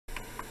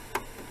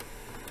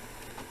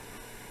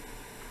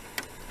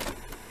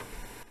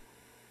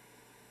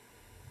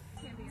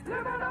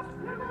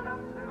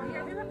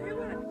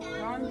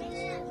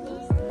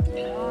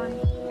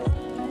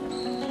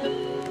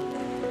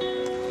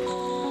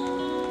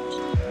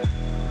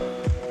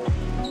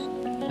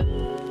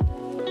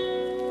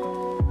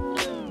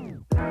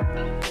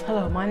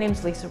My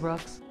name's Lisa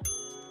Rooks,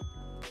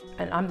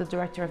 and I'm the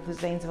director of the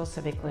Zanesville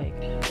Civic League.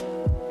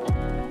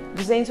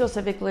 The Zanesville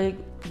Civic League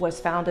was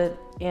founded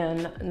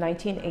in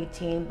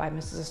 1918 by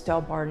Mrs.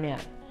 Estelle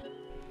Barnett.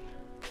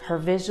 Her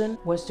vision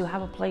was to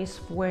have a place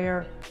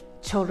where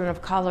children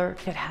of color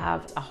could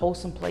have a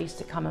wholesome place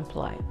to come and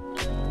play.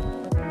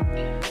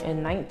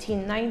 In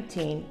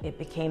 1919, it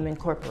became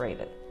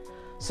incorporated.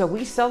 So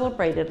we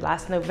celebrated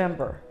last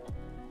November,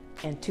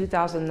 in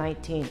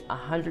 2019,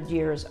 100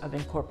 years of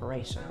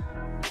incorporation.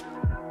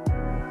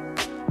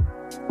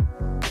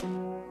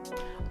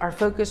 Our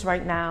focus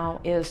right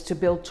now is to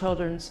build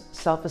children's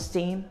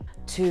self-esteem,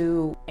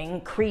 to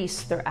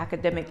increase their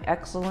academic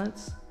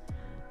excellence,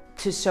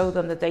 to show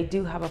them that they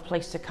do have a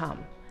place to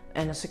come,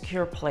 and a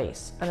secure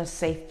place, and a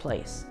safe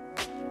place.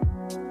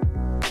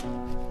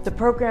 The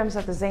programs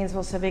that the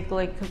Zanesville Civic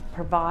League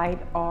provide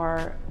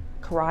are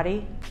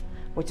karate,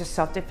 which is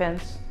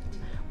self-defense.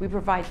 We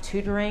provide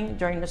tutoring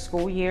during the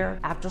school year.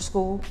 After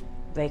school,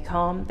 they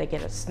come, they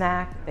get a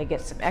snack, they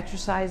get some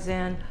exercise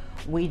in.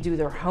 We do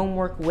their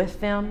homework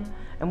with them,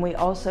 and we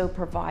also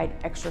provide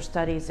extra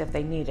studies if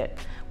they need it.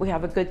 We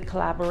have a good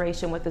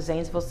collaboration with the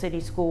Zanesville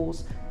City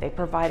Schools. They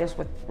provide us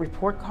with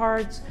report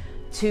cards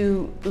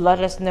to let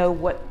us know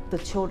what the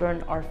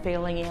children are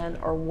failing in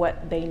or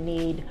what they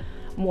need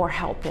more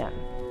help in.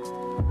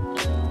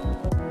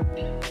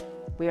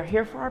 We are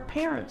here for our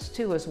parents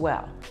too as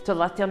well, to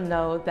let them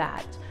know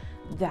that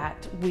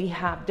we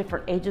have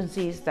different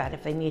agencies that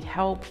if they need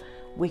help,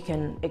 we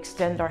can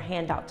extend our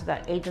hand out to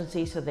that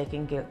agency so they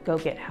can go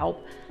get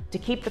help, to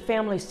keep the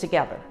families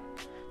together,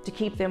 to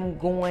keep them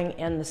going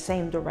in the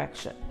same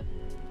direction.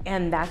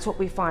 And that's what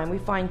we find. We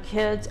find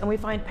kids and we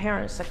find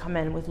parents that come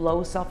in with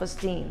low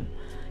self-esteem.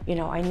 You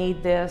know, I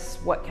need this,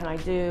 what can I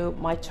do?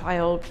 My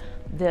child,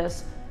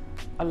 this.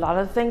 A lot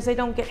of the things they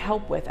don't get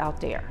help with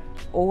out there.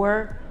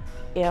 Or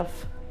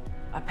if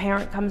a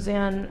parent comes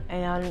in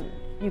and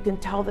you can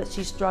tell that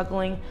she's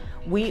struggling,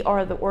 we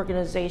are the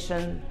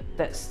organization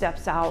that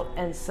steps out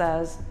and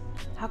says,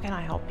 how can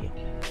I help you?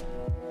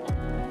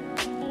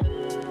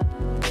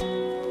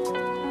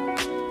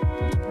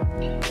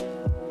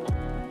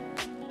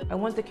 I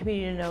want the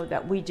community to know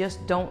that we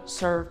just don't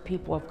serve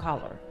people of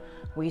color.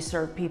 We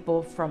serve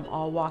people from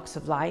all walks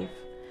of life.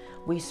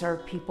 We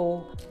serve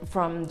people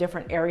from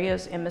different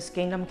areas in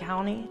Muskingum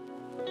County.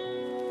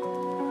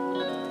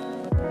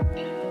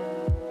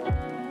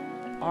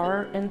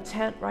 Our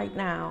intent right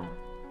now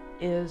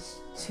is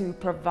to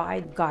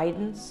provide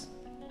guidance,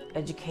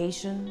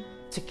 education,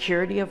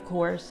 security, of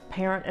course,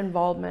 parent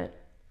involvement,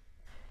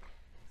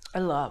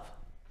 and love.